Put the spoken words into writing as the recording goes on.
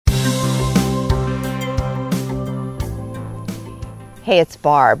Hey, it's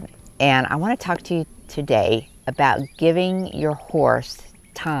Barb, and I want to talk to you today about giving your horse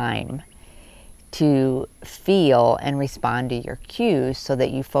time to feel and respond to your cues so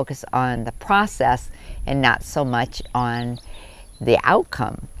that you focus on the process and not so much on the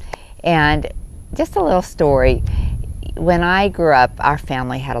outcome. And just a little story. When I grew up, our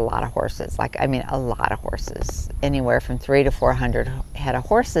family had a lot of horses. A lot of horses. Anywhere from 300 to 400 head of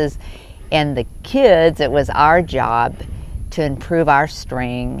horses. And the kids, it was our job to improve our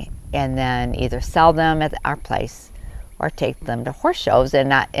string and then either sell them at our place or take them to horse shows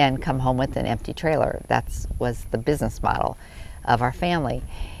and come home with an empty trailer. That was the business model of our family.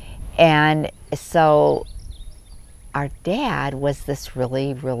 And so our dad was this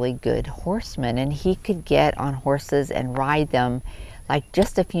really, really good horseman, and he could get on horses and ride them like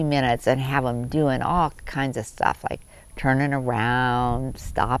just a few minutes and have them doing all kinds of stuff, like turning around,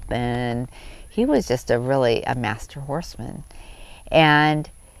 stopping. He was just a master horseman. And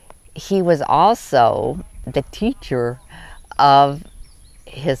he was also the teacher of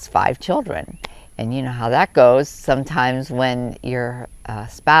his 5 children. And you know how that goes. Sometimes when your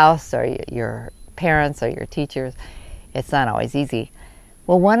spouse or your parents or your teachers, it's not always easy.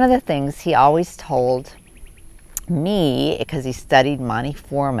 Well, one of the things he always told me, because he studied Monty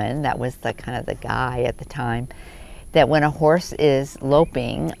Foreman, that was the kind of the guy at the time, that when a horse is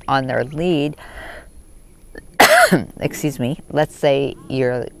loping on their lead, excuse me, let's say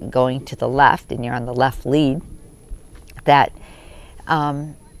you're going to the left and you're on the left lead, that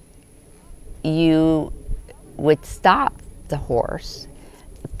you would stop the horse,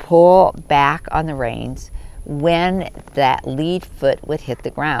 pull back on the reins when that lead foot would hit the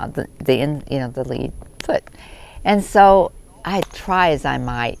ground, the lead foot. And so I'd try as I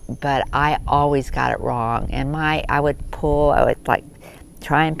might, but I always got it wrong. And I would like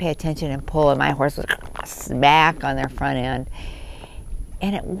try and pay attention and pull, and my horse would smack on their front end.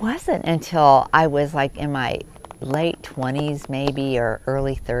 And it wasn't until I was like in my late 20s maybe, or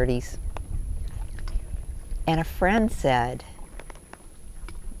early 30s, and a friend said,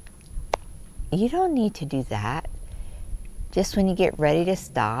 "You don't need to do that. Just when you get ready to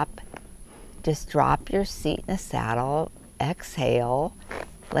stop, just drop your seat in the saddle, exhale,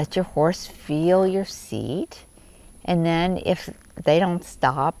 let your horse feel your seat, and then if they don't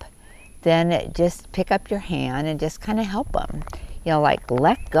stop, then just pick up your hand and just kind of help them. Like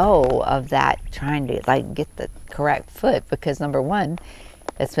let go of that trying to like get the correct foot, because number one,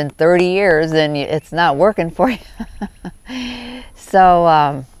 it's been 30 years and it's not working for you."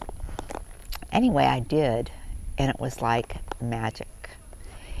 So anyway, I did, and it was like magic.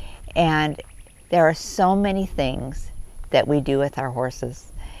 And there are so many things that we do with our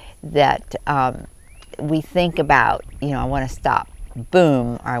horses that we think about, I want to stop,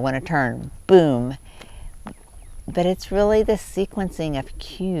 boom, or I want to turn, boom. But it's really the sequencing of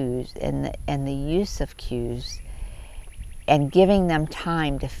cues and the use of cues and giving them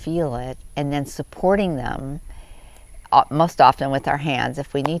time to feel it, and then supporting them, most often with our hands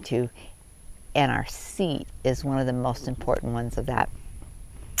if we need to. And our seat is one of the most important ones of that.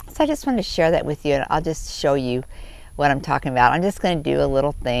 So I just wanted to share that with you, and I'll just show you what I'm talking about. I'm just going to do a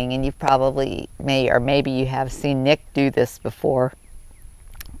little thing, and you probably maybe you have seen Nick do this before,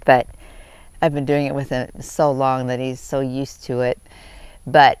 but I've been doing it with him so long that he's so used to it.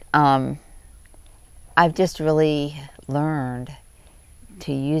 But I've just really learned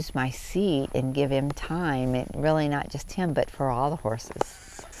to use my seat and give him time, and really not just him, but for all the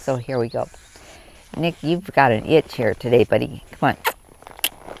horses. So here we go. Nick, you've got an itch here today, buddy. Come on.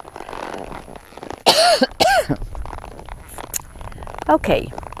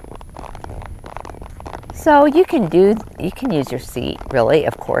 Okay. So you can use your seat, really,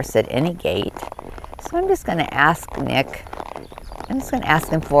 of course, at any gait. So I'm just going to ask Nick,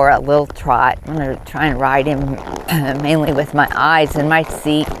 him for a little trot. I'm going to try and ride him mainly with my eyes in my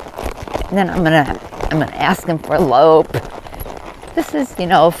seat. And then I'm going to ask him for a lope. This is,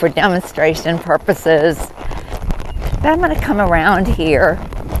 for demonstration purposes. But I'm going to come around here,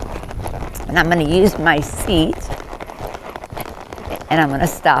 and I'm going to use my seat, and I'm going to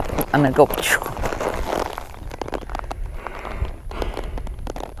stop. I'm going to go.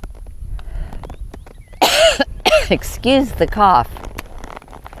 Excuse the cough.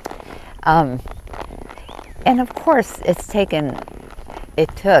 And of course, it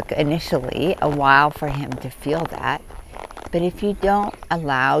took initially a while for him to feel that. But if you don't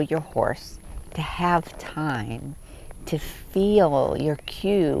allow your horse to have time to feel your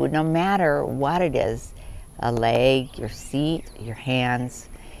cue, no matter what it is, a leg, your seat, your hands,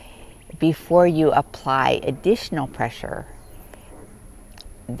 before you apply additional pressure,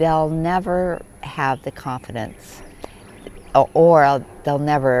 they'll never have the confidence or they'll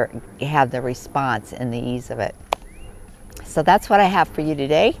never have the response and the ease of it. So that's what I have for you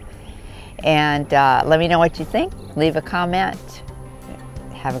today. And let me know what you think. Leave a comment.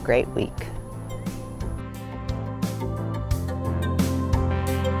 Have a great week.